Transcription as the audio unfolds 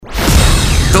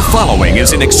following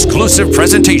is an exclusive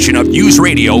presentation of News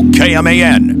Radio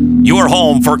KMAN, your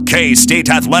home for K-State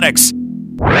athletics.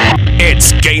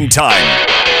 It's game time.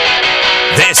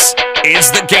 This is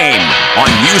The Game on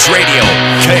News Radio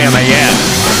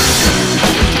KMAN.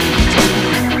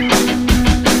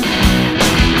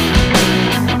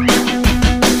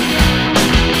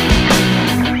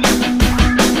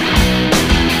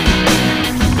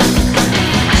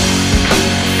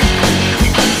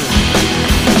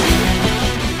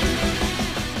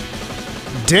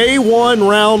 Day one,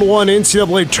 round one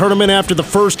NCAA tournament after the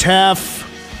first half.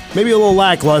 Maybe a little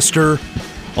lackluster.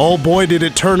 Oh boy, did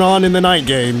it turn on in the night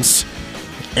games.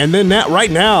 And then right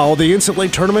now, the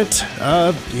NCAA tournament,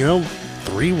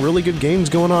 three really good games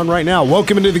going on right now.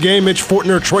 Welcome into the game, Mitch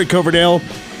Fortner, Troy Coverdale,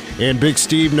 and Big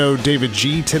Steve. No David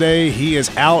G today. He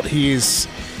is out. He is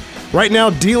right now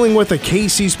dealing with a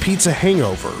Casey's Pizza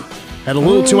hangover. Had a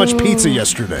little too much pizza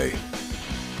yesterday.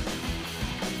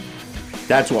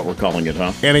 That's what we're calling it,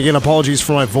 huh? And again, apologies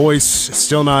for my voice. It's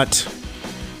still not,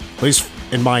 at least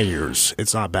in my ears,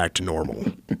 it's not back to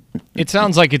normal. It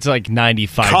sounds like it's like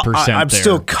 95% I'm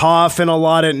still coughing a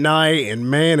lot at night,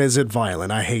 and man, is it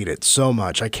violent. I hate it so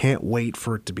much. I can't wait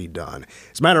for it to be done.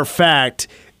 As a matter of fact,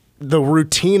 the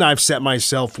routine I've set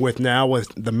myself with now,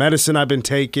 with the medicine I've been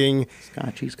taking.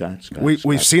 Scotch.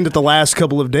 We've seen it the last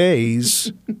couple of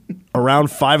days.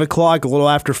 Around 5 o'clock, a little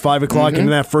after 5 o'clock into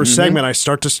that first segment, I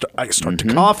start to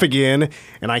cough again,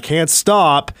 and I can't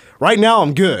stop. Right now,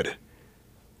 I'm good.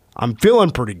 I'm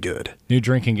feeling pretty good. New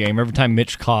drinking game. Every time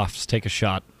Mitch coughs, take a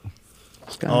shot.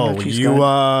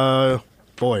 Boy,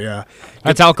 yeah.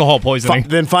 That's alcohol poisoning.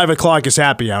 Then 5 o'clock is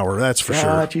happy hour, that's for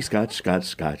sure. Scotch.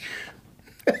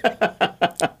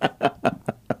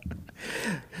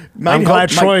 I'm glad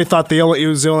Troy thought he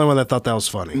was the only one that thought that was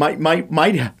funny.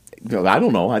 I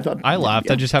don't know. I laughed.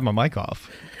 Yeah. I just had my mic off.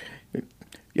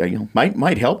 Yeah,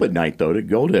 might help at night though to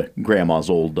go to Grandma's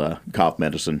old cough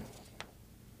medicine.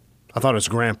 I thought it was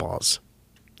Grandpa's.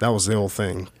 That was the old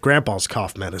thing. Grandpa's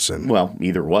cough medicine. Well,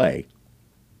 either way.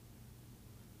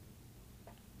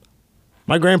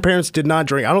 My grandparents did not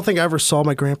drink. I don't think I ever saw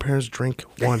my grandparents drink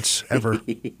once, ever.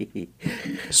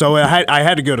 So I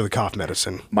had to go to the cough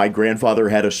medicine. My grandfather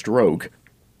had a stroke,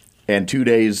 and 2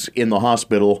 days in the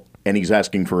hospital, and he's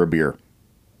asking for a beer.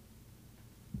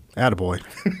 Attaboy.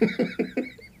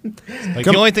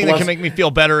 The only thing that can make me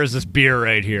feel better is this beer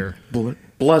right here.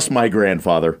 Bless my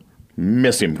grandfather.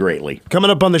 Miss him greatly.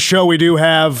 Coming up on the show, we do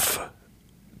have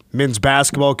men's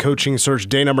basketball coaching search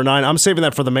day number 9. I'm saving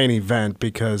that for the main event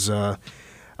because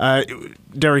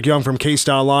Derek Young from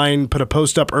K-State Online put a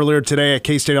post up earlier today at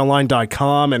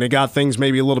kstateonline.com, and it got things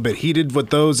maybe a little bit heated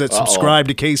with those that subscribe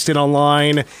to K-State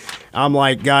Online. I'm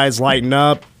like, guys, lighten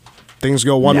up. Things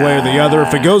go one way or the other.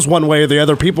 If it goes one way or the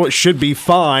other, people, it should be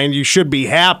fine. You should be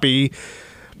happy.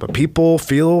 But people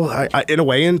feel, in a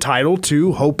way, entitled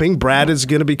to hoping Brad is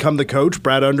going to become the coach,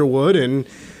 Brad Underwood. And,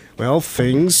 well,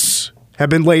 things have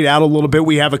been laid out a little bit.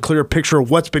 We have a clear picture of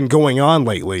what's been going on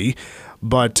lately.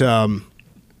 But, I don't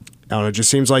know, it just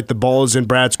seems like the ball is in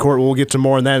Brad's court. We'll get to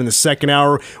more on that in the second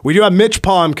hour. We do have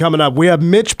MitchPom coming up. We have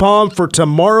MitchPom for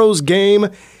tomorrow's game.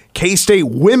 K-State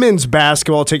women's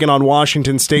basketball taking on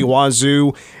Washington State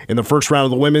Wazoo in the first round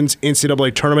of the women's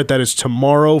NCAA tournament. That is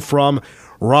tomorrow from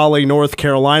Raleigh, North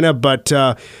Carolina. But,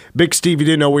 Big Steve, you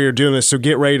didn't know we were doing this, so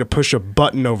get ready to push a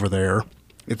button over there.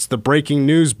 It's the breaking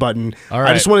news button. All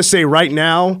right. I just want to say right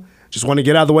now, just want to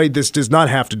get out of the way, this does not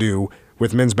have to do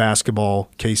with men's basketball,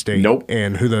 K-State,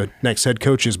 and who the next head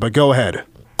coach is. But go ahead.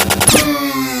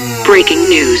 Breaking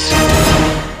news.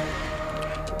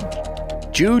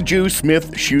 Juju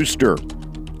Smith-Schuster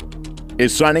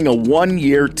is signing a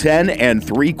 1-year,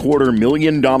 $10.75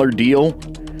 million deal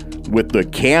with the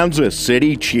Kansas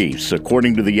City Chiefs,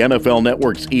 according to the NFL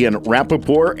Network's Ian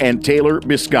Rappaport and Taylor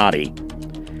Biscotti.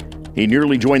 He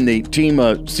nearly joined the team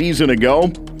a season ago,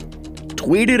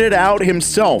 tweeted it out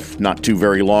himself not too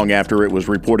very long after it was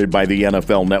reported by the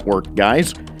NFL Network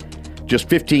guys. Just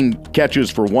 15 catches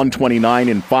for 129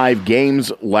 in 5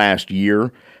 games last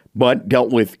year, but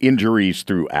dealt with injuries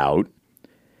throughout.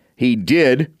 He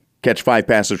did catch 5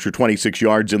 passes for 26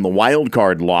 yards in the wild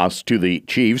card loss to the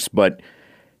Chiefs, but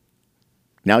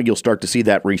now you'll start to see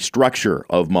that restructure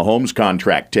of Mahomes'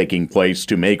 contract taking place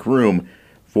to make room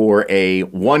for a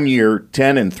 1-year,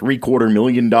 $10.75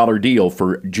 million deal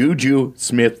for Juju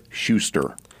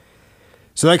Smith-Schuster.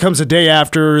 So that comes a day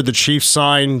after the Chiefs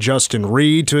signed Justin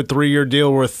Reed to a 3-year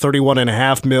deal worth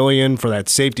 $31.5 million for that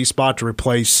safety spot to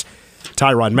replace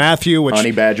Tyrann Mathieu. Which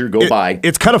Honey Badger, go by.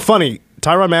 It's kind of funny.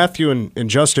 Tyrann Mathieu and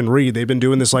Justin Reed, they've been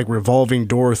doing this like revolving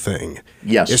door thing.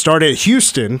 Yes. It started at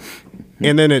Houston,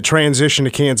 and then it transitioned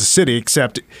to Kansas City,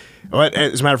 except,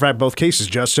 as a matter of fact, both cases,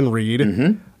 Justin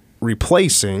Reed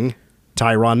replacing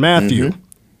Tyrann Mathieu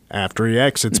after he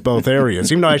exits both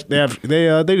areas. Even though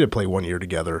they did play 1 year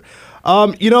together.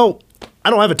 I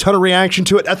don't have a ton of reaction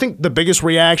to it. I think the biggest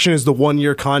reaction is the 1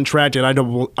 year contract, and I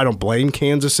don't blame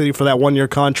Kansas City for that 1 year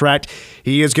contract.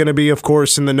 He is going to be, of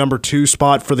course, in the number 2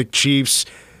 spot for the Chiefs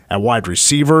at wide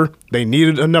receiver. They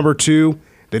needed a number 2.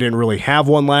 They didn't really have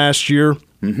one last year.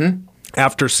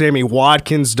 After Sammy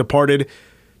Watkins departed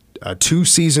 2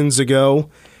 seasons ago.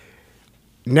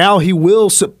 Now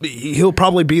he'll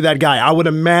probably be that guy. I would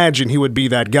imagine he would be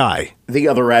that guy. The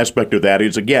other aspect of that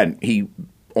is, again, he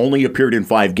only appeared in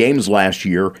 5 games last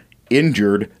year,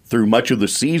 injured through much of the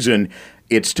season.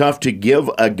 It's tough to give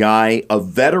a guy, a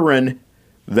veteran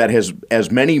that has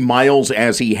as many miles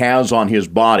as he has on his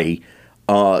body,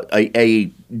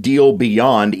 a deal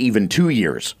beyond even 2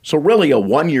 years. So really a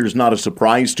 1 year is not a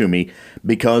surprise to me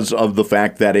because of the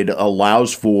fact that it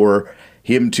allows for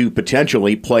him to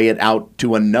potentially play it out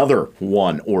to another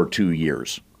 1 or 2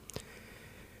 years.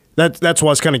 That's what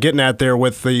I was kind of getting at there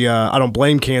with the I don't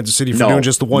blame Kansas City for doing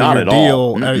just the 1 year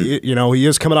deal. He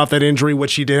is coming off that injury,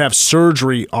 which he did have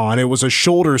surgery on. It was a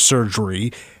shoulder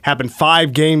surgery. Happened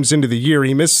 5 games into the year.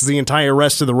 He misses the entire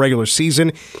rest of the regular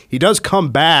season. He does come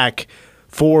back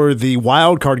for the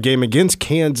wild card game against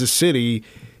Kansas City.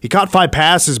 He caught 5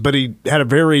 passes, but he had a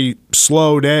very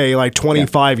slow day, like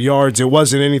 25 yards. It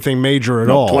wasn't anything major at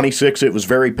all. 26, it was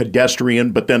very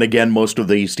pedestrian, but then again, most of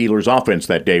the Steelers' offense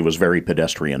that day was very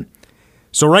pedestrian.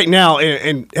 So right now,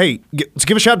 and hey, let's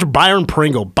give a shout out to Byron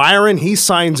Pringle. Byron, he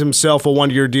signs himself a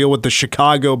 1 year deal with the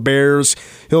Chicago Bears.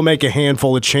 He'll make a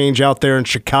handful of change out there in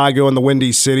Chicago in the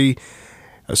Windy City.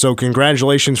 So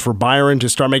congratulations for Byron to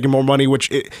start making more money,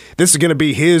 this is going to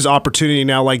be his opportunity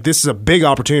now. Like, this is a big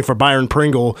opportunity for Byron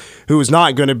Pringle, who is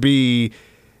not going to be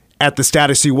at the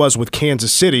status he was with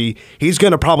Kansas City. He's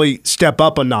going to probably step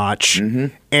up a notch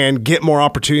and get more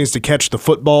opportunities to catch the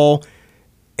football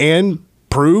and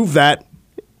prove that,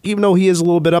 even though he is a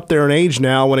little bit up there in age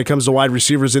now when it comes to wide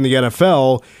receivers in the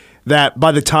NFL, that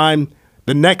by the time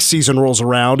the next season rolls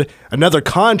around, another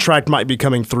contract might be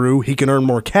coming through. He can earn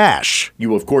more cash.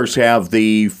 You, of course, have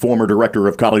the former director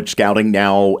of college scouting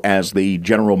now as the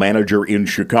general manager in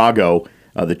Chicago,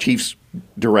 the Chiefs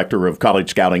director of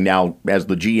college scouting now as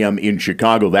the GM in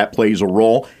Chicago. That plays a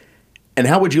role. And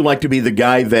how would you like to be the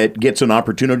guy that gets an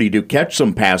opportunity to catch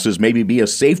some passes, maybe be a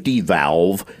safety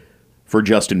valve for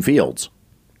Justin Fields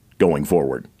going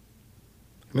forward?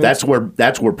 That's where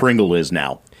Pringle is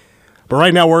now. But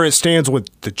right now, where it stands with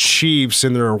the Chiefs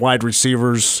and their wide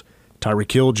receivers, Tyreek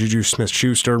Hill, Juju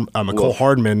Smith-Schuster, McCole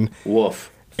Hardman,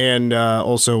 and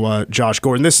also Josh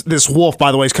Gordon. This Wolf,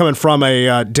 by the way, is coming from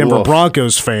a Denver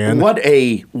Broncos fan. What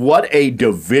a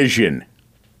division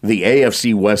the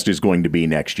AFC West is going to be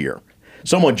next year.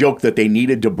 Someone joked that they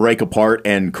needed to break apart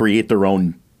and create their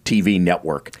own TV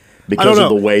network because of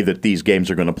the way that these games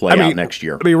are going to play out next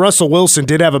year. I mean, Russell Wilson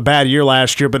did have a bad year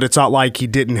last year, but it's not like he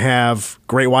didn't have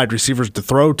great wide receivers to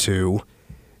throw to.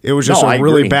 It was just a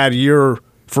really bad year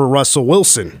for Russell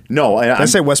Wilson. No, did I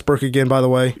say Westbrook again, by the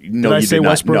way? No, did I you say did not.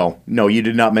 Westbrook? No, you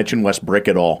did not mention Westbrook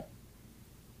at all.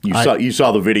 You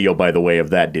saw the video, by the way, of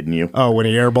that, didn't you? Oh, when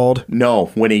he airballed? No,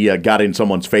 when he got in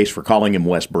someone's face for calling him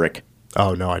Westbrook.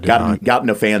 Oh, no, I did not. Got in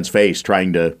a fan's face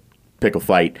trying to pick a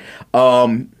fight.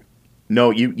 No,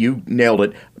 you nailed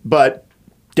it. But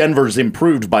Denver's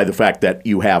improved by the fact that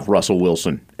you have Russell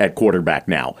Wilson at quarterback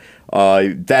now.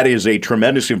 That is a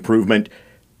tremendous improvement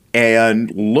and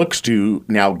looks to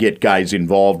now get guys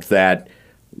involved that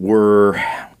were,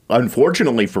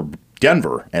 unfortunately for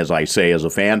Denver, as I say as a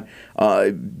fan,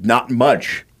 not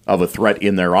much of a threat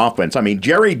in their offense. I mean,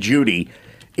 Jerry Jeudy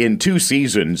in 2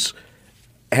 seasons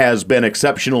has been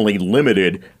exceptionally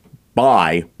limited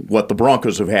by what the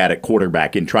Broncos have had at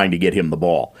quarterback in trying to get him the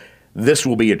ball. This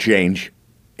will be a change,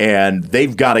 and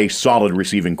they've got a solid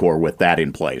receiving core with that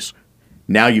in place.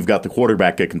 Now you've got the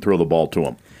quarterback that can throw the ball to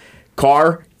him.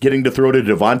 Carr getting to throw to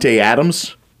Devontae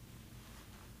Adams,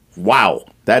 wow,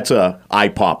 that's a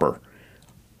eye-popper.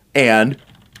 And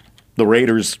the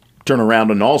Raiders turn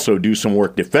around and also do some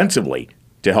work defensively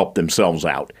to help themselves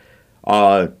out.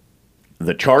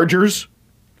 The Chargers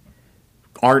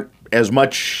aren't as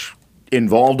much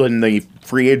involved in the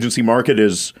free agency market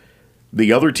as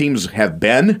the other teams have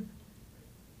been,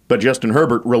 but Justin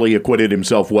Herbert really acquitted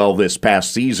himself well this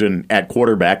past season at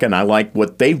quarterback, and I like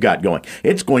what they've got going.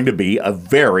 It's going to be a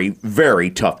very,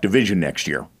 very tough division next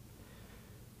year.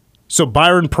 So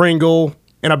Byron Pringle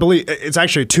And I believe it's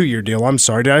actually a 2-year deal. I'm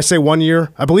sorry. Did I say 1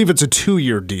 year? I believe it's a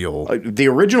 2-year deal. The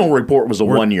original report was a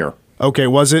 1 year. Okay,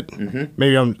 was it?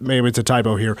 Mm-hmm. Maybe it's a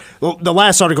typo here. The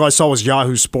last article I saw was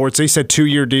Yahoo Sports. They said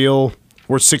 2-year deal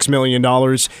worth $6 million,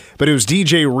 but it was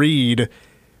DJ Reed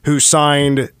who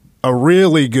signed a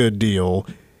really good deal,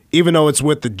 even though it's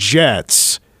with the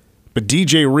Jets. But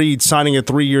DJ Reed signing a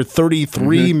 3-year,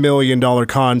 $33 million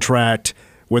contract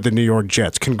with the New York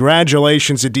Jets.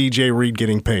 Congratulations to DJ Reed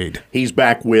getting paid. He's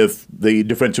back with the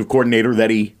defensive coordinator that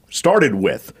he started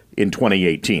with in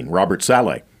 2018, Robert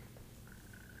Saleh.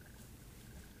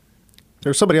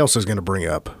 There's somebody else I was going to bring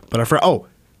up, but I forgot. Oh,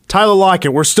 Tyler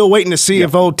Lockett. We're still waiting to see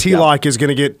if old T-Lock is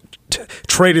going to get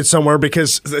traded somewhere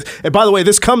because, and by the way,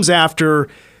 this comes after,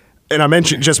 and I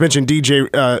just mentioned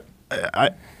DJ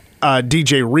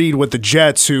Reed with the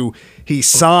Jets, who he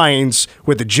signs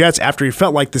with the Jets after he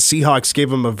felt like the Seahawks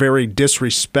gave him a very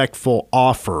disrespectful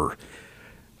offer.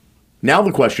 Now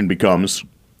the question becomes,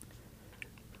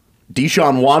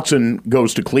 Deshaun Watson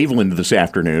goes to Cleveland this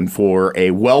afternoon for a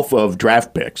wealth of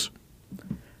draft picks.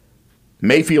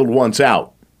 Mayfield wants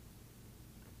out.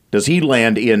 Does he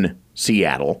land in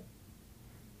Seattle?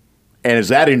 And is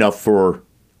that enough for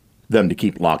them to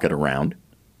keep Lockett around?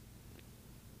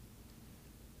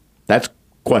 That's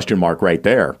question mark right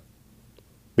there.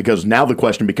 Because now the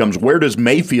question becomes, where does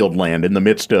Mayfield land in the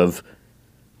midst of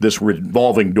this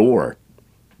revolving door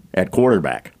at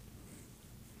quarterback?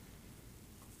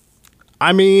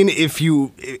 I mean, if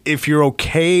you're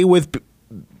okay with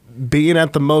being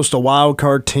at the most a wild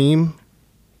card team,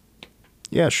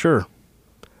 yeah, sure.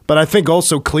 But I think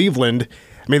also Cleveland,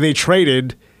 I mean, they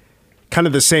traded kind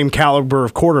of the same caliber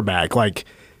of quarterback, like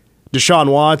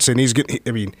Deshaun Watson. He's good.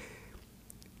 I mean,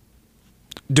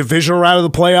 divisional round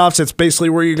of the playoffs, that's basically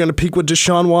where you're going to peak with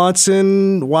Deshaun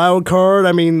Watson. Wild card.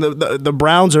 I mean, the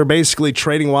Browns are basically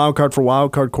trading wild card for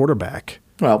wild card quarterback.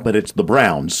 Well, but it's the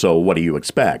Browns, so what do you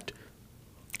expect?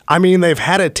 I mean, they've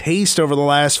had a taste over the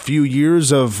last few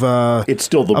years of it's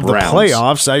still the of Browns. The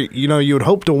playoffs. You would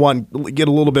hope to get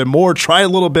a little bit more, try a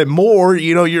little bit more.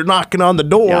 You're knocking on the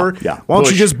door. Yeah. Why don't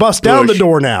you just bust down the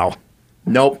door now?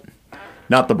 Nope,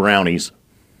 not the Brownies.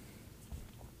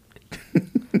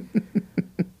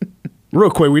 Real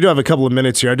quick, we do have a couple of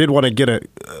minutes here. I did want to get a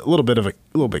little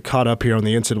bit caught up here on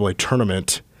the NCAA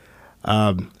tournament.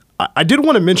 I did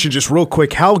want to mention just real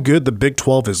quick how good the Big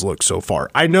 12 has looked so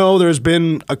far. I know there's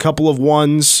been a couple of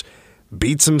ones,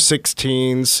 beat some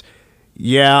 16s.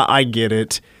 Yeah, I get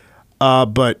it.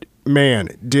 But, man,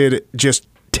 did just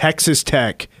Texas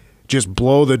Tech just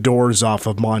blow the doors off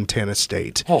of Montana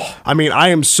State. Oh. I mean, I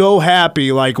am so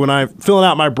happy. Like, when I'm filling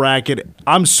out my bracket,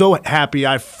 I'm so happy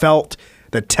I felt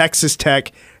that Texas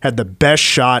Tech had the best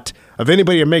shot of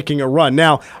anybody making a run.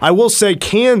 Now, I will say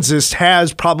Kansas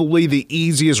has probably the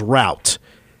easiest route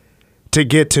to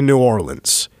get to New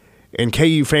Orleans. And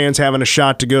KU fans having a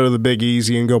shot to go to the Big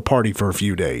Easy and go party for a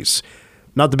few days.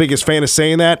 Not the biggest fan of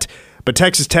saying that, but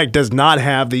Texas Tech does not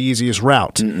have the easiest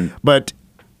route. Mm-mm. But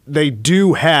they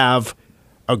do have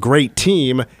a great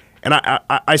team. And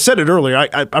I said it earlier.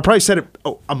 I probably said it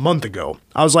a month ago.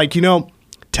 I was like,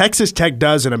 Texas Tech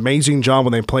does an amazing job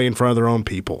when they play in front of their own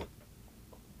people.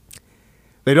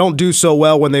 They don't do so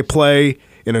well when they play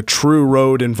in a true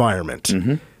road environment.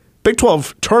 Mm-hmm. Big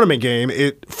 12 tournament game,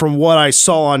 from what I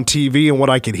saw on TV and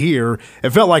what I could hear, it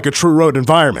felt like a true road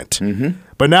environment. Mm-hmm.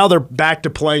 But now they're back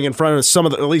to playing in front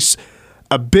of at least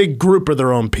a big group of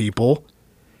their own people.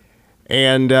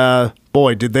 And,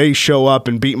 boy, did they show up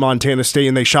and beat Montana State,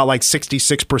 and they shot like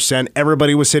 66%.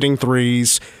 Everybody was hitting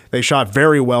threes. They shot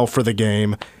very well for the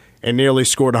game and nearly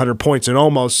scored 100 points and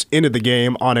almost ended the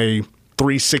game on a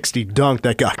 360 dunk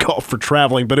that got called for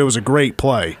traveling, but it was a great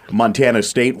play. Montana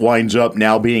State winds up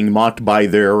now being mocked by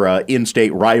their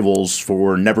in-state rivals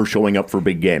for never showing up for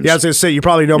big games. Yeah, I was going to say, you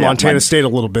probably know Montana State a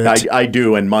little bit. I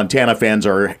do, and Montana fans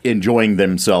are enjoying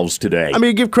themselves today. I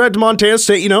mean, give credit to Montana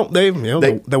State. They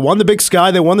won the Big Sky.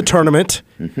 They won the tournament.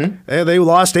 Mm-hmm. They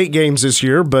lost 8 games this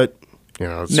year, but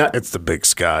it's the Big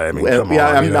Sky. I mean, come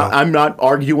on. I'm not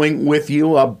arguing with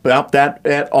you about that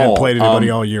at all. Haven't played anybody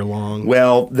all year long.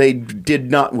 Well, they did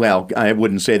not. Well, I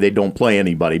wouldn't say they don't play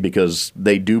anybody because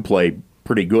they do play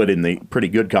pretty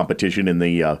good competition in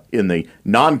the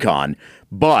non-con.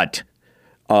 But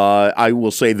I will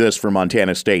say this for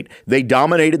Montana State: they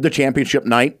dominated the championship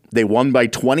night. They won by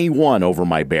 21 over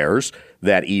my Bears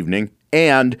that evening,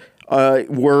 and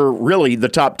were really the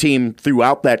top team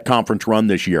throughout that conference run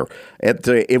this year.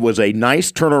 It was a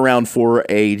nice turnaround for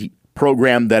a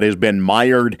program that has been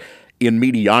mired in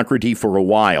mediocrity for a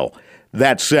while.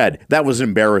 That said, that was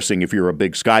embarrassing if you're a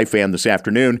Big Sky fan this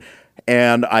afternoon.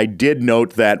 And I did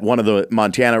note that one of the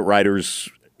Montana writers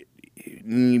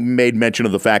made mention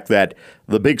of the fact that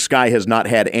the Big Sky has not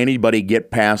had anybody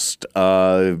get past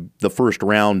the first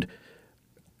round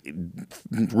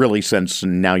really since,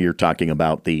 now you're talking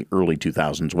about the early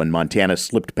 2000s when Montana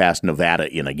slipped past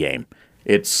Nevada in a game.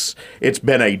 It's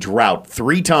been a drought.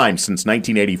 3 times since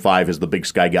 1985 has the Big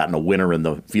Sky gotten a winner in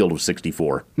the field of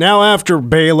 64. Now after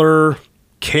Baylor,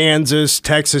 Kansas,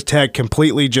 Texas Tech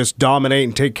completely just dominate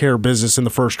and take care of business in the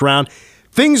first round,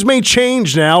 things may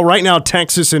change now. Right now,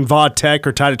 Texas and Va Tech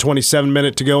are tied at 27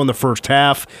 minutes to go in the first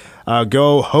half.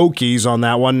 Go Hokies on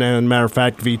that one. And matter of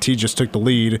fact, VT just took the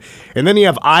lead. And then you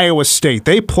have Iowa State.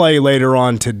 They play later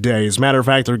on today. As a matter of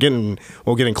fact, they're getting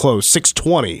close.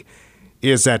 6:20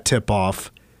 is that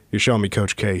tip-off. You're showing me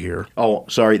Coach K here. Oh,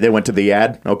 sorry, they went to the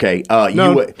ad? Okay.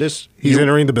 He's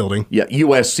entering the building. Yeah,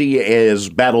 USC is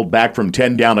battled back from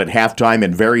 10 down at halftime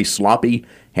and very sloppy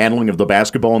handling of the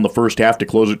basketball in the first half to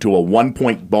close it to a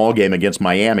 1-point ball game against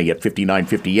Miami at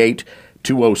 59-58.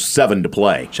 2:07 to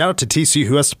play. Shout out to TCU,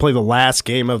 who has to play the last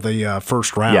game of the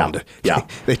first round. Yeah.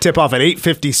 They tip off at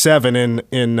 8:57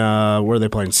 in where are they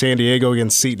playing? San Diego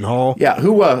against Seton Hall. Yeah,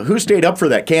 who stayed up for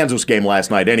that Kansas game last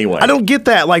night anyway? I don't get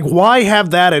that. Like, why have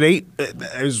that at 8?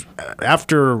 It was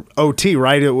after OT,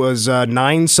 right? It was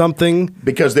 9-something.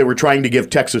 Because they were trying to give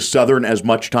Texas Southern as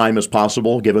much time as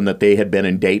possible, given that they had been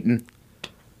in Dayton.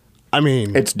 I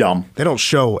mean, it's dumb. They don't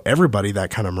show everybody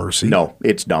that kind of mercy. No,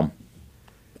 it's dumb.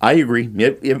 I agree.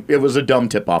 It was a dumb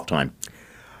tip-off time.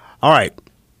 All right.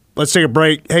 Let's take a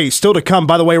break. Hey, still to come.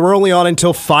 By the way, we're only on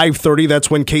until 5:30. That's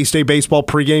when K-State baseball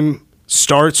pregame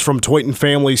starts from Toyton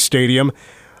Family Stadium.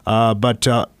 But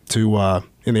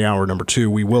in the hour number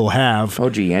 2, we will have... Oh,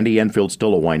 gee, Andy Enfield's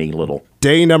still a whiny little.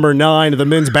 Day number 9 of the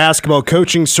men's basketball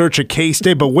coaching search at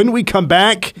K-State. But when we come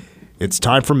back, it's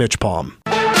time for MitchPom.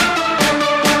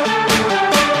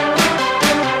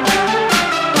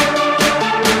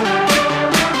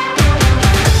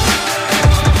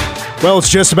 Well, it's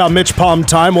just about MitchPom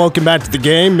time. Welcome back to the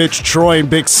game. Mitch, Troy, and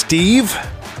Big Steve.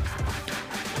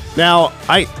 Now,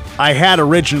 I had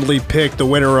originally picked the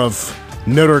winner of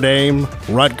Notre Dame,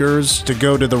 Rutgers, to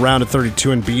go to the round of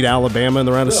 32 and beat Alabama in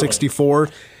the round of 64.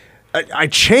 I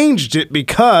changed it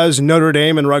because Notre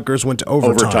Dame and Rutgers went to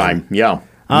overtime. Yeah.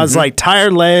 I was like,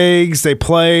 tired legs. They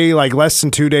play like less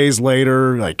than 2 days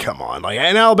later. Like, come on. Like,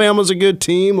 and Alabama's a good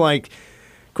team. Like,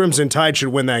 Crimson Tide should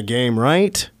win that game,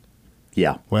 right?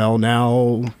 Yeah. Well,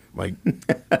 now, like,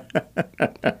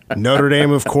 Notre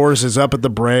Dame, of course, is up at the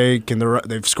break, and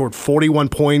they've scored 41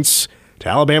 points to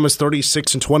Alabama's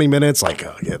 36 in 20 minutes. Like,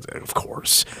 yeah, of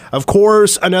course. Of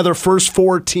course, another first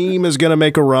 4 team is going to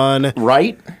make a run.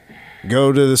 Right.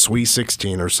 Go to the Sweet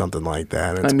 16 or something like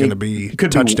that. It's going to be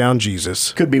touchdown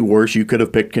Jesus. Could be worse. You could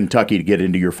have picked Kentucky to get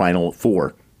into your Final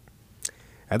Four.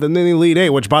 And then the Elite 8,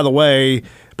 which, by the way,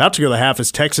 about to go to the half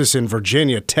is Texas and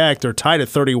Virginia Tech. They're tied at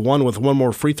 31 with one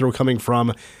more free throw coming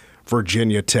from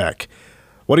Virginia Tech.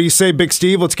 What do you say, Big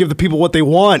Steve? Let's give the people what they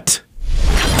want.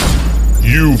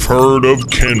 You've heard of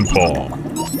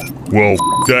KenPom. Well,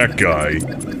 that guy.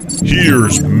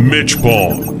 Here's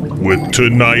MitchPom with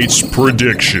tonight's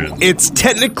prediction. It's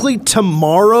technically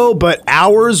tomorrow, but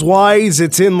hours-wise,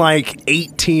 it's in like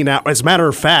 18 hours. As a matter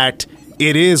of fact,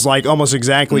 it is like almost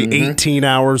exactly 18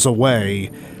 hours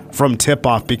away from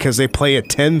tip-off because they play at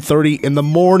 10:30 in the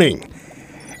morning.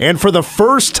 And for the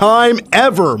first time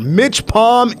ever,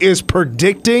 MitchPom is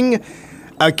predicting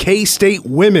a K-State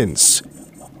women's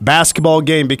basketball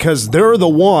game because they're the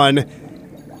one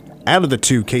out of the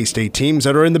 2 K-State teams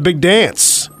that are in the big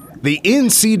dance. The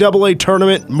NCAA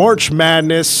tournament, March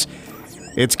Madness.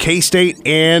 It's K-State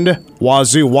and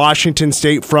Wazoo, Washington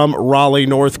State from Raleigh,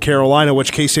 North Carolina,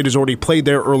 which K-State has already played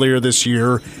there earlier this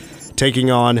year,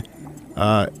 taking on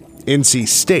NC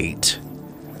State,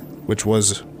 which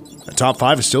was a top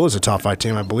 5. It still is a top 5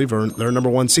 team, I believe. They're number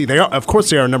 1 seed. They are, of course,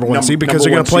 they are number 1 seed because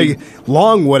they're going to play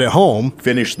Longwood at home.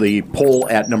 Finished the poll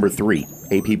at number 3.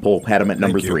 AP poll had them at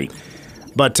number 3.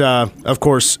 But of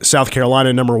course, South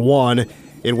Carolina number 1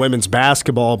 in women's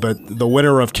basketball. But the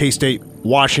winner of K-State,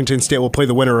 Washington State will play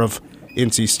the winner of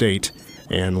NC State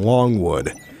and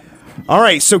Longwood. All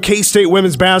right, so K-State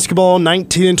women's basketball,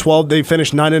 19-12. They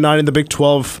finished 9-9 in the Big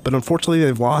 12, but unfortunately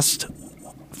they've lost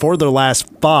 4 of their last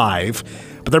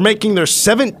 5. But they're making their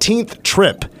 17th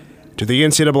trip to the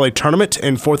NCAA tournament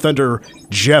and 4th under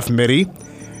Jeff Mittie.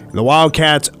 The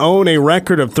Wildcats own a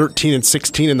record of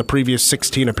 13-16 in the previous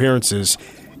 16 appearances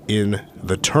in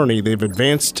the tourney. They've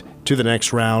advanced to the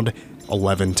next round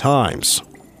 11 times.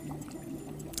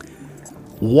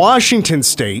 Washington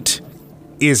State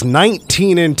is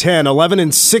 19-10,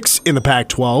 11-6 in the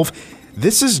Pac-12.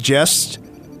 This is just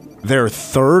their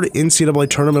 3rd NCAA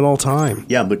tournament all time.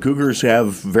 Yeah, the Cougars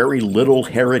have very little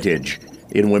heritage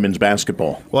in women's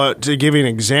basketball. Well, to give you an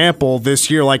example, this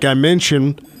year, like I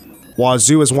mentioned,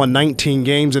 Wazoo has won 19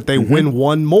 games. If they win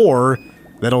one more,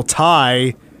 that'll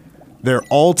tie their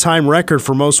all-time record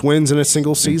for most wins in a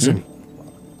single season.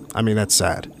 I mean, that's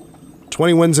sad.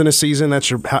 20 wins in a season, that's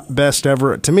your best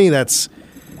ever. To me, it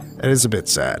is a bit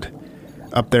sad.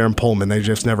 Up there in Pullman, they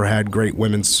just never had great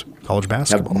women's college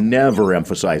basketball. Have never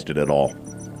emphasized it at all.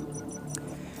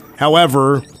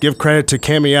 However, give credit to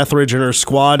Cammie Etheridge and her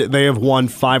squad. They have won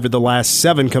 5 of the last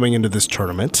 7 coming into this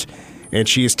tournament, and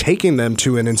she is taking them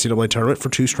to an NCAA tournament for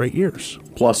 2 straight years.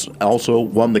 Plus, also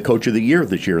won the Coach of the Year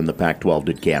this year in the Pac-12,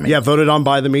 did Cammie. Yeah, voted on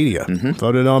by the media.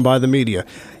 Voted on by the media.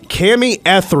 Cammie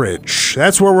Etheridge.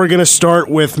 That's where we're going to start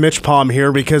with MitchPom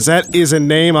here, because that is a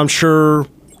name I'm sure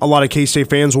a lot of K-State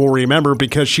fans will remember,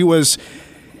 because she was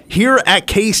here at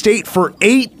K-State for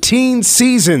 18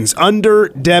 seasons under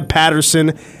Deb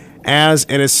Patterson as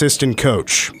an assistant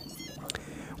coach,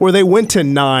 where they went to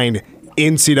 9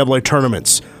 NCAA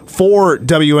tournaments. 4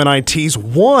 WNITs,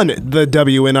 won the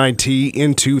WNIT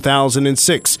in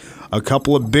 2006. A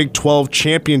couple of Big 12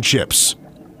 championships.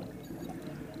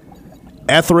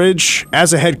 Etheridge,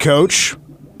 as a head coach,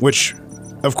 which,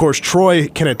 of course, Troy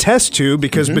can attest to,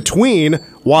 because between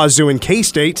Wazoo and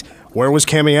K-State, where was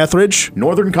Cammie Etheridge?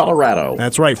 Northern Colorado.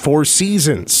 That's right, 4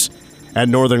 seasons at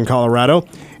Northern Colorado.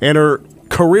 And her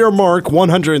career mark,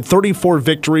 134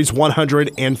 victories,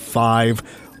 105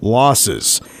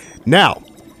 losses. Now,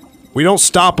 we don't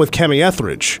stop with Cammie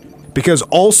Etheridge, because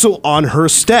also on her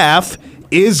staff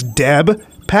is Deb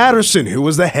Patterson, who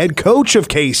was the head coach of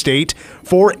K-State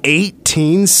for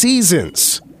 18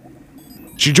 seasons.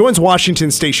 She joins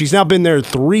Washington State. She's now been there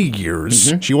 3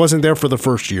 years. She wasn't there for the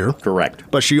first year. Correct.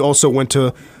 But she also went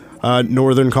to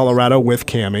Northern Colorado with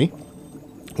Cammie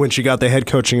when she got the head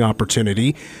coaching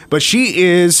opportunity. But she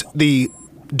is the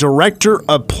director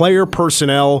of player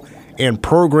personnel and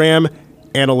program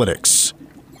analytics.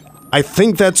 I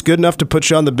think that's good enough to put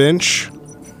you on the bench.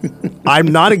 I'm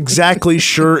not exactly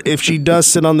sure if she does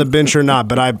sit on the bench or not,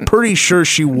 but I'm pretty sure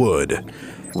she would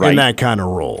in that kind of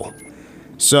role.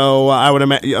 So I would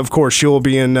imagine, of course, she'll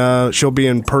be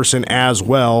in person as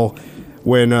well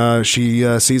when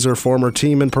she sees her former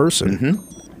team in person.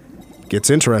 Gets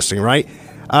interesting, right?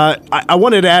 I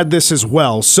wanted to add this as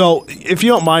well. So if you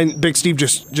don't mind, Big Steve,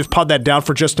 just pod that down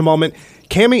for just a moment.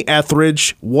 Cammie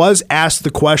Etheridge was asked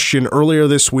the question earlier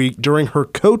this week during her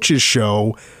coach's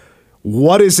show,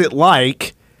 what is it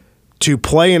like to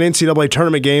play an NCAA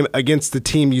tournament game against the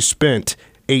team you spent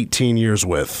 18 years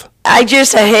with? I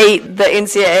just hate the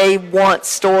NCAA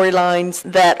wants storylines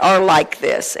that are like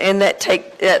this and that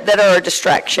are a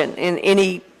distraction in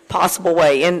any possible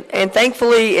way. And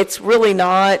thankfully, it's really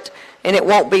not, and it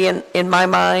won't be in my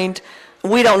mind.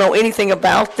 We don't know anything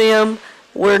about them.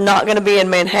 We're not going to be in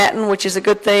Manhattan, which is a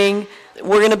good thing.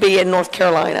 We're going to be in North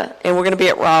Carolina, and we're going to be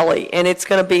at Raleigh. And it's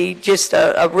going to be just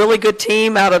a really good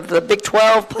team out of the Big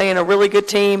 12 playing a really good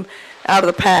team out of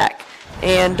the Pac.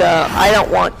 And I don't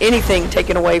want anything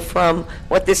taken away from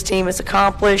what this team has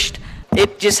accomplished.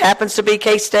 It just happens to be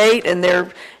K-State, and there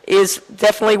is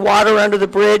definitely water under the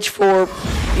bridge for,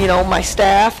 my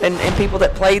staff and people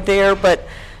that played there. But,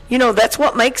 that's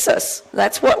what makes us.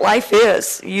 That's what life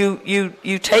is.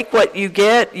 You take what you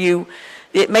get.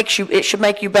 It should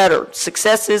make you better.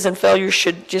 Successes and failures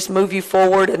should just move you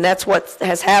forward, and that's what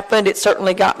has happened. It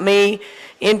certainly got me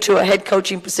into a head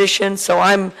coaching position, so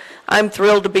I'm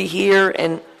thrilled to be here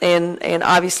and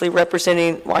obviously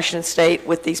representing Washington State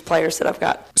with these players that I've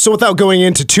got. So without going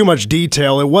into too much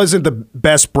detail, it wasn't the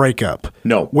best breakup.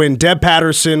 No. When Deb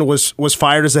Patterson was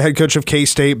fired as the head coach of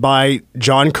K-State by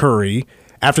John Curry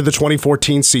after the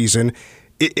 2014 season,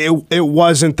 it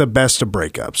wasn't the best of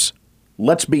breakups.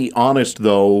 Let's be honest,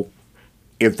 though.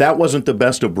 If that wasn't the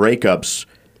best of breakups,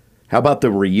 how about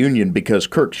the reunion? Because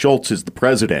Kirk Schultz is the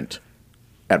president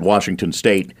at Washington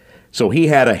State, so he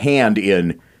had a hand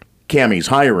in Cammie's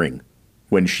hiring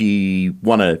when she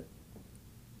won a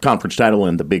conference title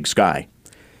in the Big Sky.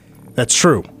 That's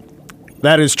true.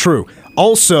 That is true.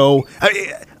 Also,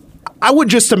 I would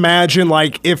just imagine,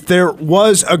 like, if there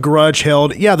was a grudge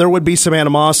held, yeah, there would be some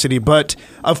animosity, but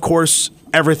of course,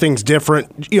 everything's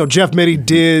different. Jeff Mittie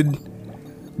did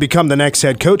become the next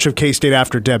head coach of K-State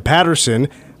after Deb Patterson,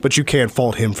 but you can't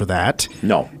fault him for that.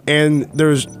 No. And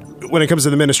when it comes to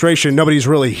the administration, nobody's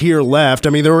really here left. I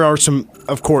mean, there are some,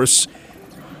 of course,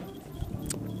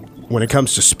 when it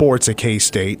comes to sports at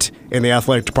K-State in the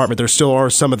athletic department, there still are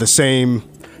some of the same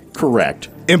correct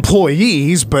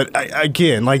employees, but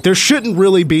again, like, there shouldn't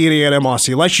really be any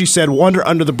animosity. Like she said, water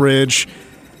under the bridge.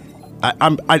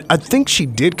 I think she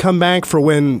did come back for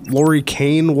when Lori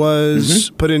Kane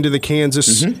was put into the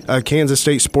Kansas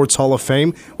State Sports Hall of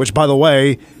Fame, which, by the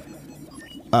way,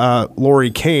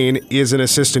 Lori Kane is an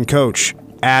assistant coach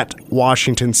at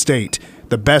Washington State.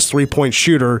 The best three-point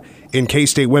shooter in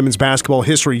K-State women's basketball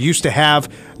history, used to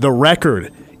have the record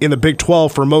in the Big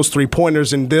 12 for most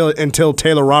three-pointers until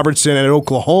Taylor Robertson at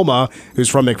Oklahoma, who's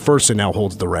from McPherson, now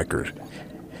holds the record.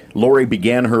 Lori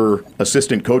began her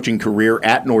assistant coaching career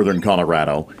at Northern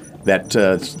Colorado. That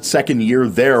second year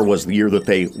there was the year that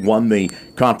they won the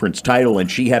conference title, and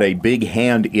she had a big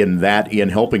hand in that, in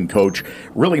helping coach,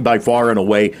 really by far and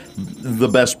away the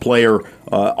best player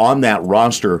on that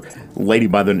roster, a lady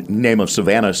by the name of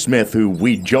Savannah Smith, who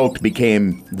we joked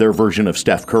became their version of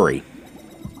Steph Curry.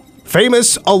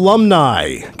 Famous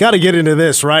alumni. Got to get into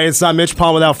this, right? It's not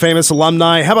MitchPom without famous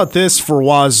alumni. How about this for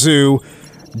Wazoo?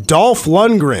 Dolph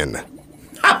Lundgren.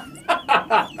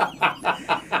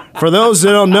 For those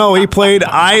that don't know, he played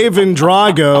Ivan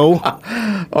Drago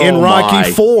in Rocky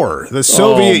IV, the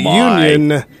Soviet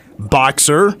Union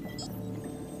boxer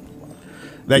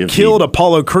that killed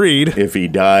Apollo Creed. If he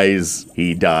dies,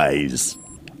 he dies.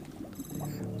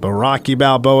 But Rocky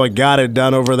Balboa got it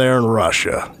done over there in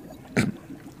Russia.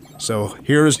 So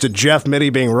here's to Jeff Mitty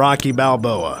being Rocky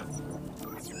Balboa.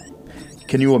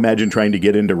 Can you imagine trying to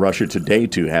get into Russia today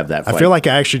to have that fight? I feel like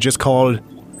I actually just called...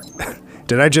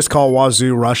 Did I just call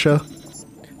Wazoo Russia?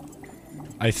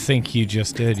 I think you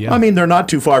just did, yeah. I mean, they're not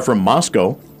too far from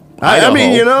Moscow. I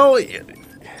mean, you know,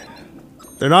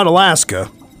 they're not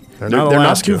Alaska. They're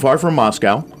not too far from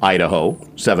Moscow. Idaho,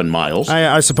 7 miles.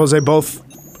 I suppose they both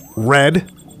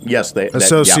red. Yes, they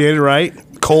associated, yeah. Right?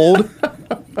 Cold.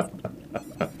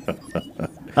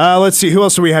 Let's see, who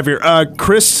else do we have here?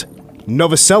 Chris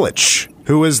Novoselic,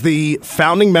 who is the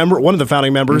founding member, one of the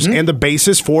founding members, and the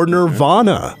bassist for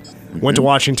Nirvana. Went to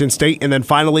Washington State, and then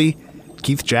finally,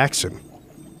 Keith Jackson.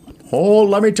 Oh,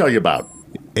 let me tell you about.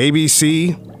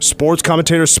 ABC, sports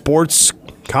commentator.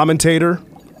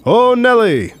 Oh,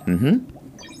 Nelly.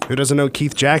 Who doesn't know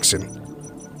Keith Jackson?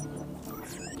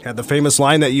 Had the famous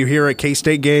line that you hear at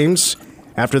K-State games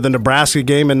after the Nebraska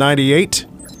game in '98.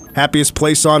 Happiest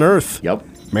place on earth. Yep.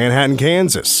 Manhattan,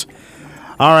 Kansas.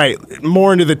 All right,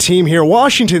 more into the team here.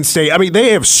 Washington State, I mean,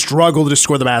 they have struggled to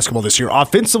score the basketball this year.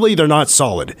 Offensively, they're not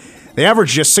solid. They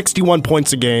average just 61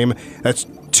 points a game. That's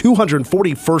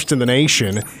 241st in the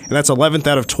nation, and that's 11th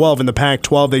out of 12 in the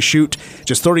Pac-12. They shoot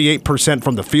just 38%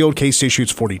 from the field. K-State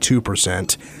shoots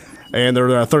 42%. And they're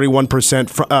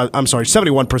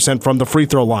 71% from the free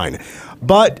throw line.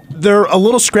 But they're a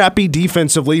little scrappy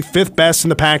defensively, 5th best in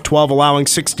the Pac-12, allowing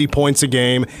 60 points a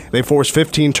game. They force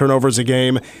 15 turnovers a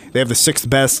game. They have the 6th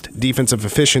best defensive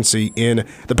efficiency in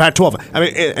the Pac-12. I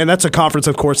mean, and that's a conference,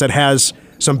 of course, that has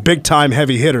some big-time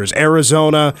heavy hitters.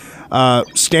 Arizona,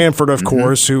 Stanford, of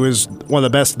course, who is one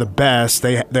of the best of the best.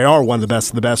 They are one of the best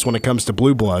of the best when it comes to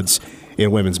blue bloods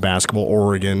in women's basketball.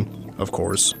 Oregon, of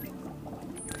course.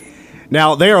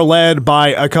 Now, they are led by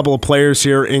a couple of players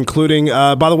here, including,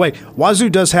 by the way, Wazoo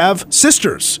does have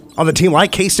sisters on the team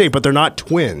like K-State, but they're not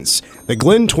twins. The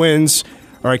Glenn twins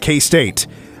are at K-State,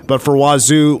 but for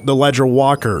Wazoo, the Ledger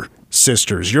Walker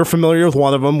sisters. You're familiar with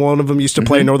one of them. One of them used to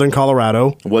play in Northern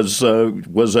Colorado. Was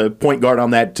a point guard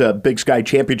on that Big Sky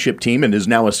Championship team and is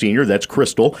now a senior. That's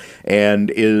Crystal, and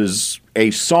is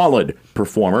a solid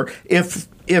performer. If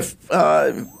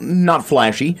not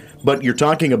flashy, but you're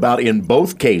talking about in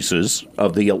both cases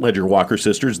of the Ledger Walker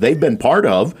sisters, they've been part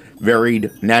of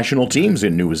varied national teams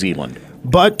in New Zealand.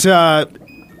 But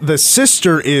the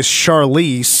sister is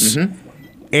Charlize,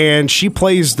 and she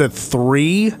plays the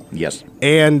 3. Yes.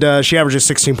 And she averages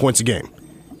 16 points a game.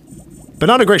 But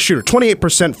not a great shooter.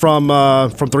 28%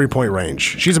 from three-point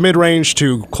range. She's a mid-range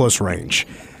to close range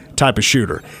type of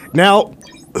shooter. Now,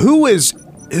 who is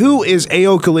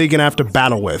Aoka going to have to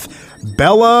battle with?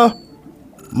 Bella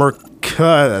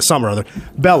something or other.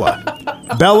 Bella.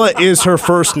 Bella is her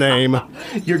first name.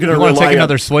 You want to take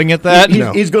another swing at that?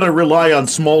 He's going to rely on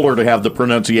Smoller to have the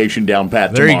pronunciation down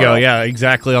pat There tomorrow. you go. Yeah,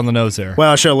 exactly on the nose there.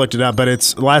 Well, I should have looked it up, but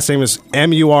its last name is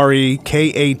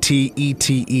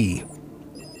Murekatete.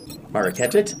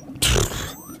 Murekatete?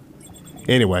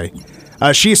 Anyway,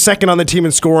 she's second on the team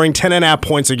in scoring, 10.5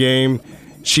 points a game.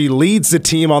 She leads the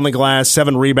team on the glass,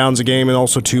 7 rebounds a game, and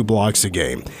also 2 blocks a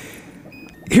game.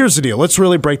 Here's the deal. Let's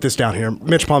really break this down here.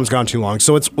 MitchPom's gone too long,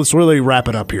 so let's really wrap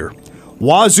it up here.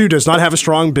 Wazoo does not have a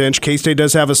strong bench. K-State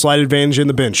does have a slight advantage in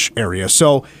the bench area.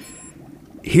 So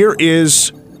here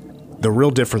is the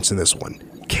real difference in this one.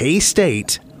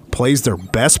 K-State plays their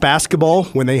best basketball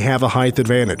when they have a height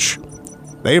advantage.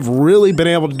 They've really been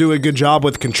able to do a good job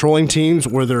with controlling teams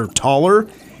where they're taller,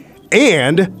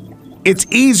 and It's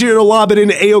easier to lob it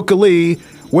into Aoka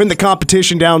when the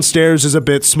competition downstairs is a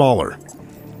bit smaller.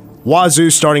 Wazoo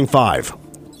starting 5.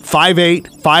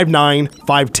 5'8", 5'9",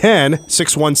 5'10",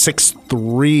 6'1",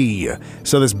 6'3".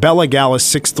 So this Bella Gal is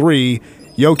 6'3",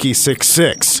 Yoki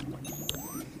 6'6".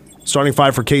 Starting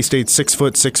 5 for K-State, 6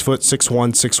 foot, 6 foot,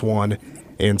 6'1", 6'1",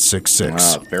 and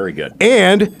 6'6". Wow, very good.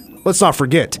 And let's not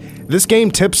forget, this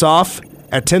game tips off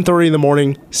at 10:30 in the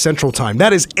morning Central Time.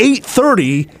 That is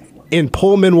 8:30 in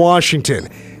Pullman, Washington.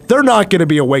 They're not going to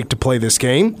be awake to play this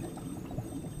game.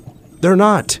 They're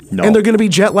not. No. And they're going to be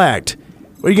jet lagged.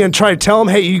 Are you going to try to tell them,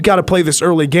 hey, you got to play this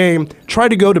early game? Try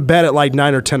to go to bed at like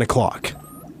 9 or 10 o'clock.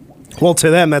 Well,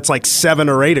 to them, that's like 7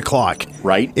 or 8 o'clock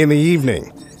right in the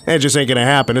evening. And it just ain't going to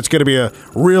happen. It's going to be a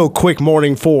real quick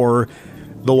morning for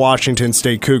the Washington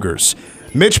State Cougars.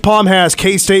 MitchPom has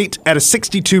K-State at a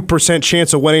 62%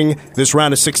 chance of winning this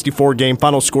round of 64 game.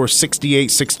 Final score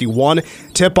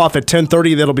 68-61. Tip-off at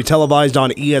 10:30. That'll be televised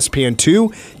on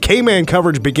ESPN2. K-Man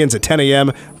coverage begins at 10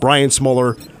 a.m. Brian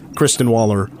Smoller, Kristen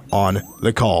Waller on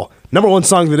the call. Number one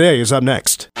song of the day is up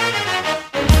next.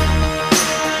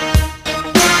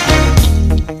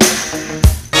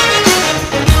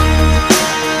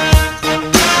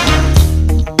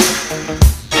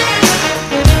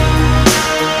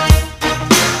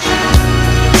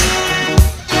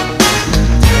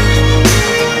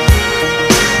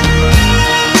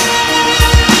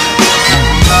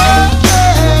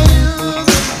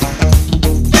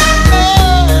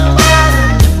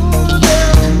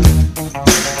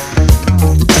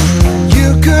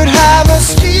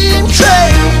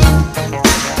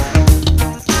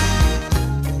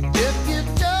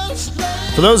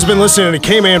 For those who've been listening to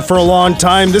K-Man for a long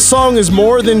time, this song is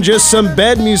more than just some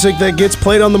bed music that gets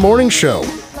played on the morning show.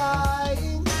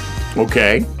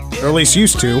 Okay. Or at least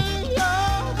used to.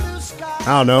 I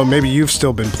don't know, maybe you've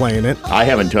still been playing it. I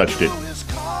haven't touched it.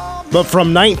 But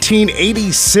from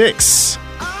 1986,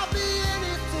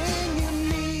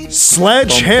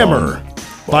 Sledgehammer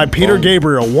by Peter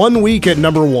Gabriel, 1 week at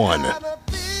number 1.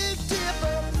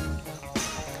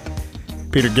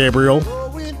 Peter Gabriel,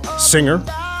 singer,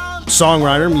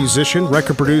 songwriter, musician,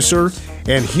 record producer,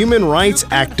 and human rights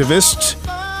activist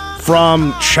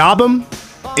from Chobham,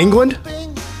 England.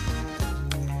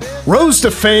 Rose to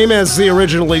fame as the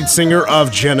original lead singer of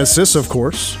Genesis, of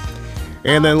course,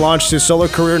 and then launched his solo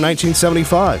career in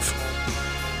 1975.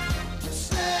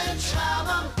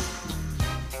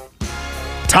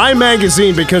 Time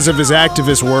magazine, because of his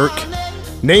activist work,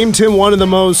 named him one of the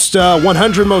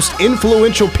 100 most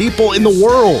influential people in the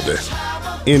world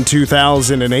in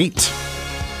 2008.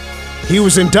 He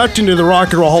was inducted into the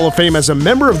Rock and Roll Hall of Fame as a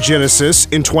member of Genesis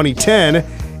in 2010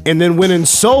 and then went in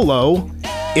solo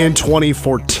in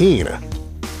 2014.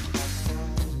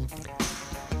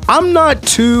 I'm not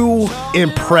too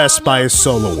impressed by his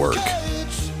solo work.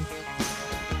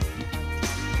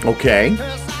 Okay.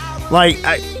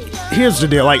 Here's the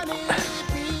deal.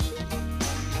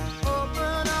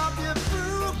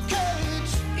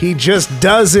 He just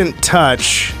doesn't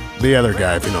touch the other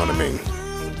guy, if you know what I mean.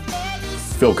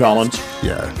 Phil Collins?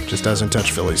 Yeah, just doesn't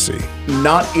touch Philly C.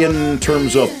 Not in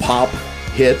terms of pop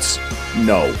hits,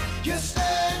 no.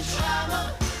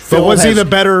 But was he the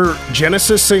better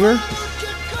Genesis singer?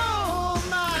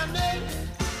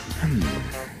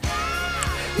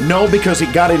 No, because he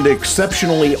got into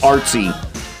exceptionally artsy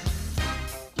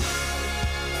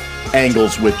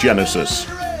angles with Genesis.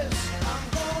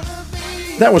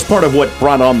 That was part of what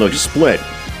brought on the split,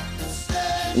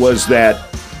 was that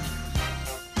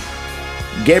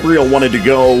Gabriel wanted to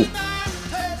go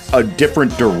a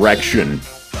different direction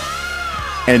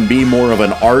and be more of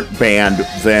an art band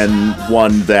than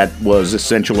one that was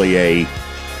essentially a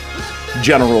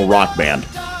general rock band.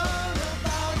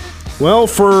 Well,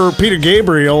 for Peter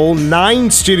Gabriel,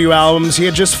 9 studio albums. He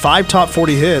had just 5 top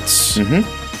 40 hits.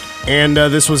 Mm-hmm. And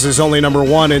this was his only number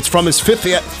 1. It's from his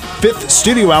fifth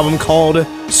studio album called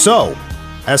So.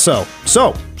 S-O.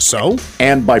 So.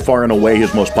 And by far and away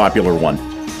his most popular one.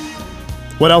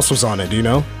 What else was on it? Do you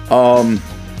know?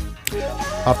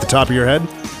 Off the top of your head?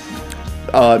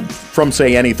 From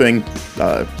Say Anything,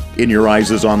 In Your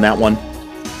Eyes is on that one.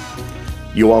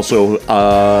 You also,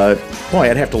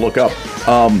 I'd have to look up.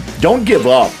 Don't Give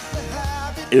Up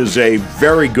is a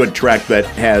very good track that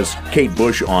has Kate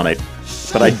Bush on it,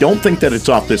 but I don't think that it's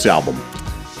off this album.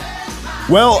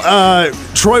 Well,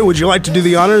 Troy, would you like to do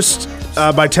the honors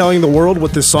by telling the world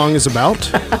what this song is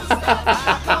about?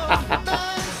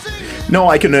 No,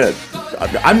 I can.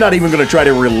 I'm not even going to try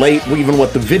to relate even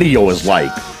what the video is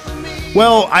like.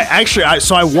 Well, I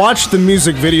watched the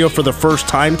music video for the first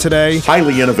time today.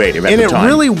 Highly innovative at the time. And it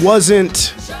really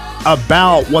wasn't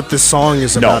about what the song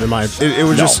is about. It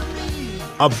was just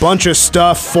a bunch of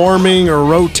stuff forming or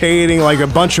rotating, like a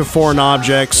bunch of foreign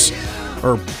objects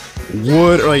or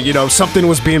wood, or something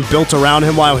was being built around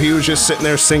him while he was just sitting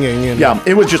there singing. And yeah,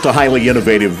 it was just a highly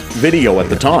innovative video at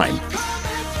the time.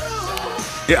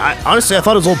 Yeah, honestly, I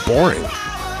thought it was a little boring.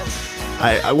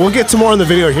 We'll get to more on the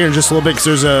video here in just a little bit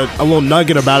because there's a little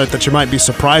nugget about it that you might be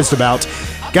surprised about.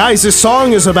 Guys, this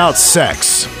song is about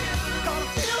sex.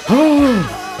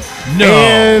 No.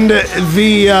 And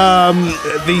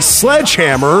the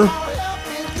sledgehammer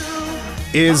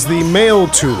is the male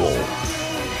tool.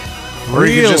 Or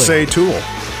you could just say tool.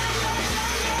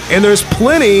 And there's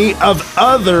plenty of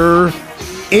other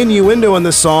innuendo in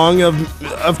the song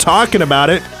of talking about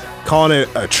it, calling it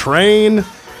a train,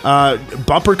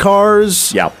 bumper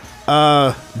cars. Yeah.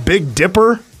 Big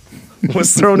Dipper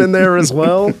was thrown in there as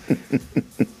well.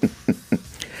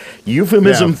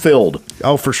 Euphemism filled.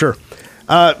 Oh, for sure.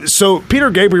 So Peter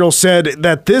Gabriel said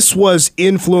that this was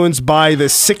influenced by the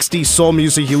 60s soul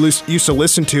music he used to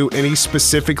listen to, and he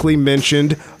specifically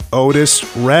mentioned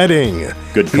Otis Redding.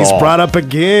 Good call. He's brought up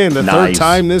again, the third Nice.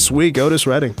 time this week, Otis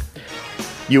Redding.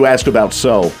 You asked about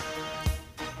So.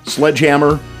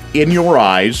 Sledgehammer, In Your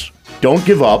Eyes, Don't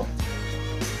Give Up,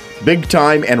 Big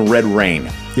Time, and Red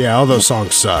Rain. Yeah, all those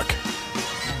songs suck.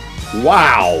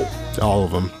 Wow. All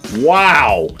of them.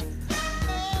 Wow.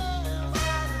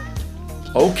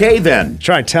 Okay, then.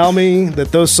 Try and tell me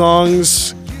that those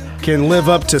songs can live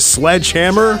up to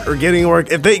Sledgehammer or getting anywhere.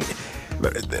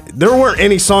 There weren't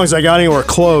any songs that got anywhere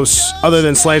close other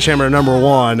than Sledgehammer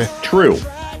 #1. True.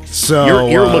 So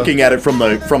You're looking at it from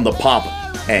the pop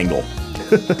angle.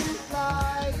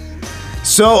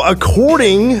 So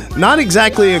not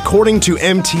exactly according to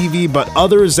MTV, but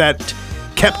others that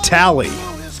kept tally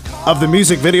of the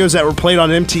music videos that were played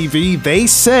on MTV, they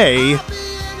say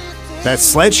that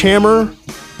Sledgehammer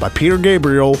by Peter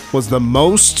Gabriel was the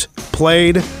most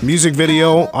played music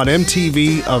video on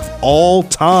MTV of all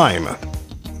time.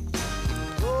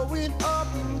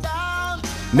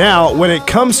 Now, when it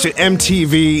comes to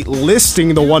MTV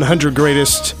listing the 100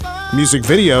 greatest music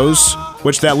videos,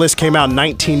 which that list came out in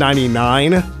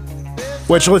 1999,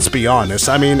 which, let's be honest,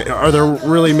 I mean, are there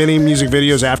really many music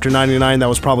videos after 99 that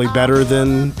was probably better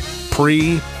than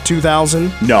pre-2000?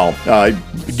 No,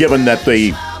 given that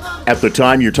at the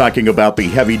time you're talking about the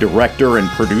heavy director and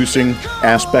producing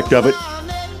aspect of it.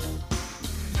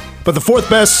 But the fourth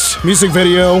best music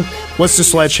video was to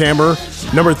Sledgehammer.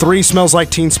 Number 3, Smells Like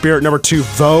Teen Spirit. Number 2,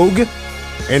 Vogue.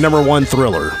 And number 1,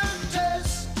 Thriller.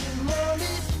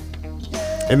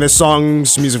 And this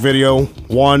song's music video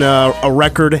won a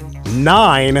record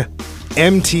 9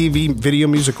 MTV Video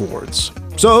Music Awards.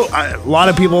 So a lot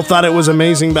of people thought it was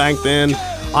amazing back then.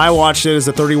 I watched it as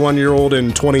a 31-year-old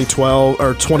in 2012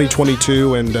 or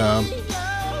 2022, and I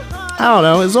don't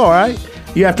know, it's all right.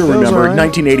 You have to remember, in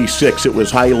 1986, it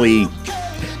was highly...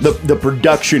 The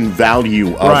production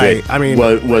value of it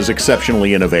was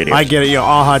exceptionally innovative. I get it.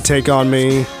 Aha, Take On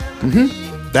Me.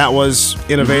 Mm-hmm. That was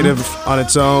innovative on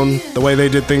its own. The way they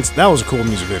did things, that was a cool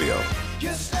music video.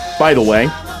 By the way,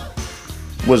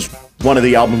 was one of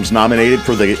the albums nominated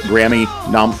for the Grammy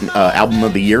Album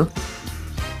of the Year?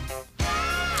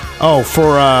 Oh,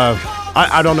 for,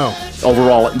 I don't know.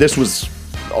 Overall, this was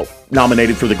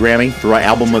nominated for the Grammy for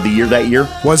Album of the Year that year.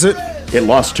 Was it? It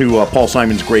lost to Paul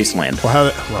Simon's Graceland.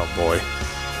 Well, boy.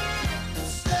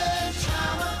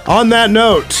 On that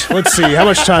note, let's see. How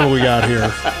much time have we got here?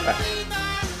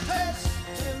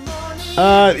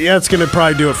 Yeah, it's going to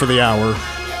probably do it for the hour.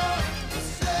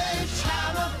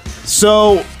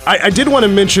 So, I did want to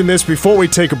mention this before we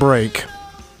take a break.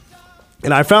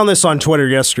 And I found this on Twitter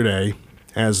yesterday,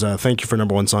 as thank you for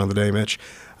 #1 song of the day, Mitch,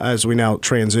 as we now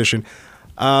transition.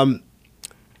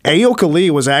 Aoka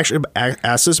Lee was actually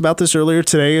asked us about this earlier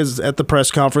today at the press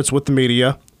conference with the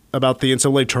media about the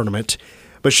NCAA tournament.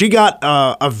 But she got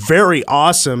a very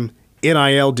awesome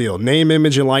NIL deal, name,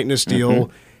 image, and likeness deal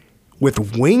with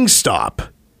Wingstop.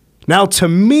 Now, to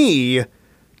me,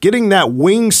 getting that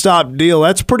Wingstop deal,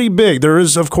 that's pretty big. There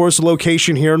is, of course, a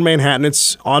location here in Manhattan.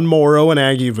 It's on Morrow and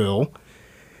Aggieville.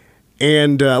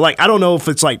 And, I don't know if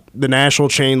it's like the national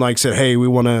chain said, hey, we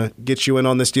want to get you in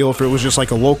on this deal, if it was just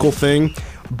like a local thing.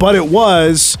 But it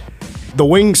was the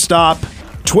Wingstop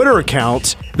Twitter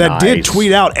account that did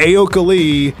tweet out Aoka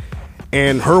Lee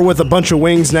and her with a bunch of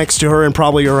wings next to her in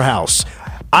probably her house.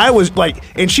 I was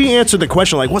and she answered the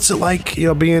question, what's it like,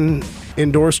 being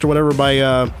endorsed or whatever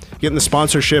by getting the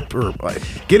sponsorship or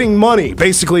getting money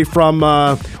basically from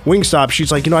Wingstop.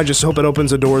 She's like, I just hope it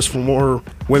opens the doors for more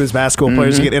women's basketball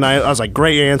players to get in. I was like,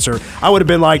 great answer. I would have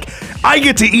been like, I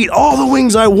get to eat all the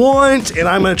wings I want, and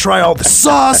I'm going to try all the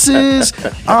sauces.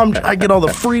 I get all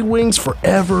the free wings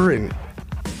forever. And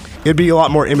it'd be a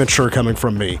lot more immature coming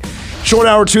from me. Short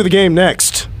hour 2 of the game next.